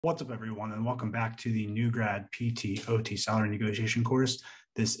What's up, everyone, and welcome back to the new grad PT/OT salary negotiation course.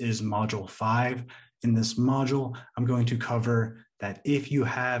 This is module 5. In this module, I'm going to cover that if you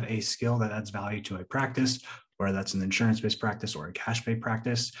have a skill that adds value to a practice, whether that's an insurance-based practice or a cash-pay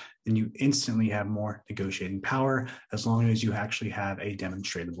practice, then you instantly have more negotiating power as long as you actually have a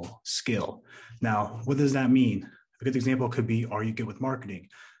demonstratable skill. Now, what does that mean? A good example could be, are you good with marketing?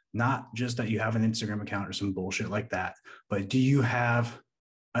 Not just that you have an Instagram account or some bullshit like that, but do you have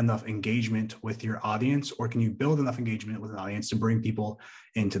enough engagement with your audience, or can you build enough engagement with an audience to bring people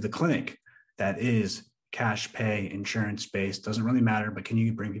into the clinic? That is cash pay, insurance based, doesn't really matter, but can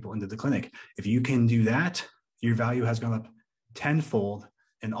you bring people into the clinic? If you can do that, your value has gone up tenfold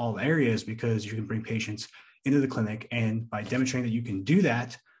in all areas because you can bring patients into the clinic. And by demonstrating that you can do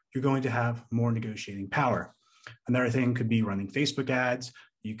that, you're going to have more negotiating power. Another thing could be running Facebook ads.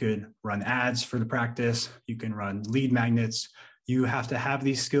 You could run ads for the practice. You can run lead magnets. You have to have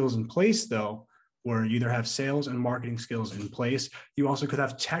these skills in place, though, where you either have sales and marketing skills in place. You also could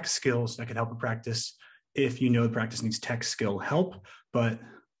have tech skills that could help a practice if you know the practice needs tech skill help. But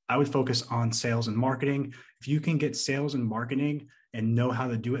I would focus on sales and marketing. If you can get sales and marketing and know how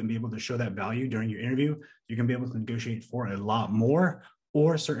to do it and be able to show that value during your interview, you can be able to negotiate for a lot more,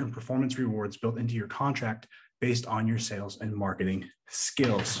 or certain performance rewards built into your contract based on your sales and marketing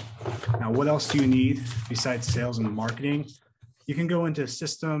skills. Now, what else do you need besides sales and marketing? You can go into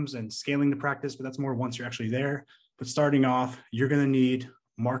systems and scaling the practice, but that's more once you're actually there. But starting off, you're going to need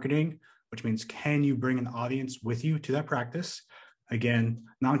marketing, which means can you bring an audience with you to that practice? Again,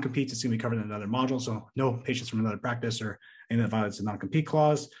 non-competes is going to be covered in another module, so no patients from another practice or anything that violates the non-compete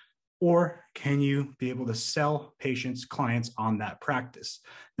clause. Or can you be able to sell patients, clients on that practice?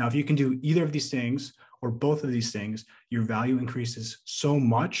 Now, if you can do either of these things or both of these things, your value increases so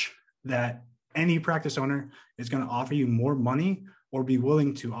much that any practice owner is going to offer you more money or be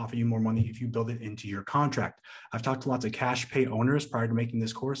willing to offer you more money if you build it into your contract. I've talked to lots of cash pay owners prior to making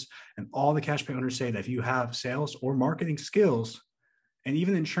this course, and all the cash pay owners say that if you have sales or marketing skills, and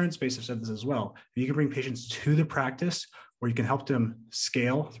even insurance space have said this as well, if you can bring patients to the practice where you can help them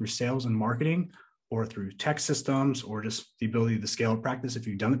scale through sales and marketing, or through tech systems, or just the ability to scale a practice if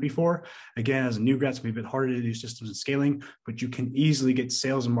you've done it before. Again, as a new grad, it's going to be a bit harder to do systems and scaling, but you can easily get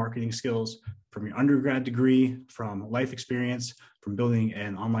sales and marketing skills from your undergrad degree, from life experience, from building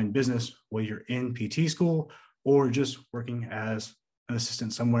an online business while you're in PT school, or just working as an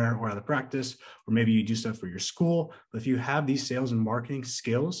assistant somewhere or at a practice, or maybe you do stuff for your school. But if you have these sales and marketing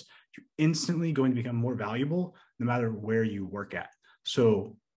skills, you're instantly going to become more valuable no matter where you work at.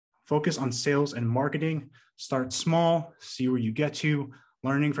 So focus on sales and marketing. Start small, see where you get to.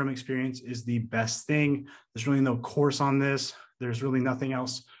 Learning from experience is the best thing. There's really no course on this. There's really nothing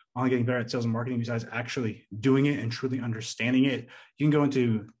else on getting better at sales and marketing besides actually doing it and truly understanding it. You can go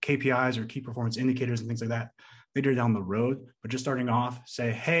into KPIs or key performance indicators and things like that later down the road, but just starting off,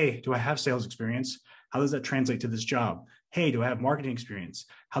 say, hey, do I have sales experience? How does that translate to this job? Hey, do I have marketing experience?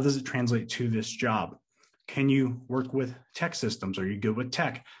 How does it translate to this job? Can you work with tech systems? Are you good with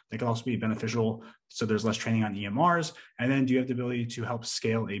tech? That could also be beneficial, so there's less training on EMRs. And then do you have the ability to help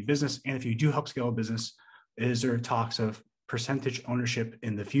scale a business? And if you do help scale a business, is there talks of percentage ownership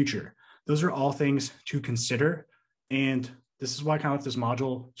in the future? Those are all things to consider. And this is why I kind of left this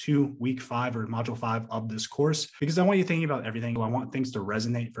module to week 5 or module 5 of this course, because I want you thinking about everything. I want things to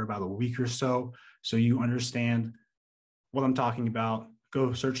resonate for about a week or so you understand what I'm talking about.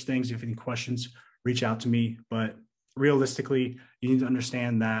 Go search things. If you have any questions, reach out to me. But realistically, you need to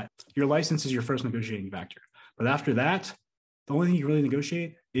understand that your license is your first negotiating factor. But after that, the only thing you really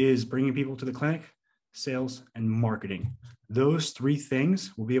negotiate is bringing people to the clinic, sales, and marketing. Those 3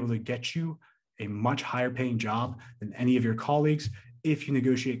 things will be able to get you a much higher paying job than any of your colleagues if you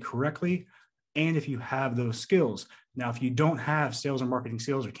negotiate correctly and if you have those skills. Now, if you don't have sales or marketing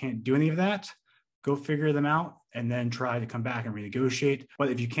skills or can't do any of that, go figure them out and then try to come back and renegotiate. But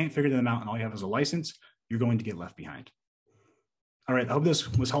if you can't figure them out and all you have is a license, you're going to get left behind. All right, I hope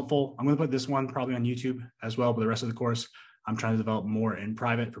this was helpful. I'm going to put this one probably on YouTube as well, but the rest of the course, I'm trying to develop more in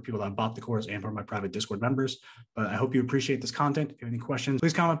private for people that bought the course and for my private Discord members. But I hope you appreciate this content. If you have any questions,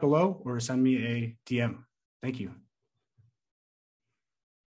 please comment below or send me a DM. Thank you.